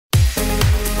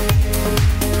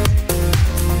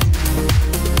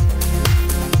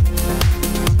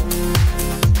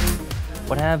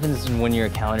happens when you're a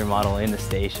calendar model in the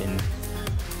station,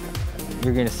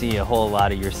 you're gonna see a whole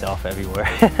lot of yourself everywhere.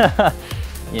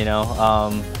 You know,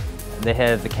 they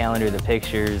have the calendar, the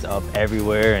pictures up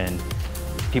everywhere, and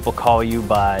people call you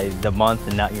by the month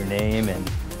and not your name, and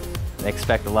they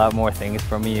expect a lot more things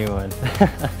from you, and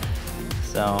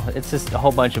so it's just a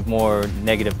whole bunch of more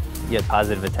negative yet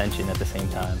positive attention at the same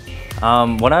time.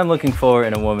 What I'm looking for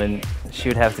in a woman, she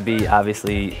would have to be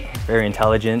obviously very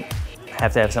intelligent,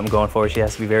 have to have something going for her. She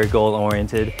has to be very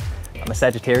goal-oriented. I'm a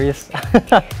Sagittarius.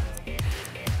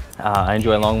 I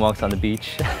enjoy long walks on the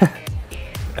beach.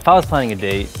 If I was planning a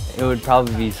date, it would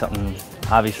probably be something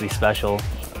obviously special.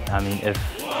 I've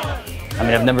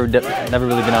never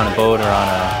really been on a boat or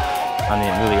on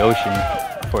the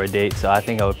ocean for a date, so I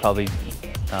think I would probably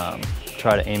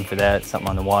try to aim for that, something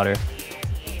on the water.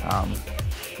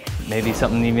 Maybe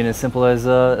something even as simple as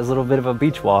a little bit of a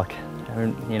beach walk.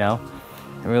 You know,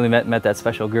 I haven't really met that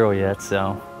special girl yet,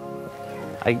 so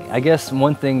I guess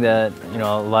one thing that, you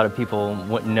know, a lot of people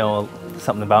wouldn't know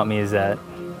something about me is that,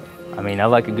 I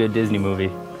like a good Disney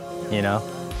movie, you know?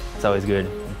 It's always good.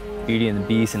 Beauty and the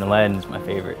Beast and Aladdin is my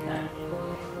favorite.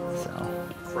 So.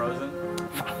 Frozen?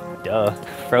 Duh,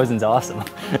 Frozen's awesome.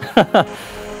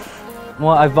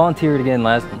 Well, I volunteered again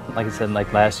like I said,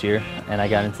 last year, and I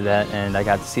got into that, and I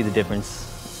got to see the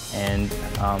difference, and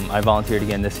I volunteered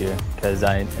again this year because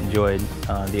I enjoyed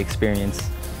the experience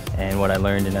and what I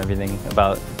learned and everything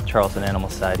about Charleston Animal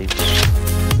Society.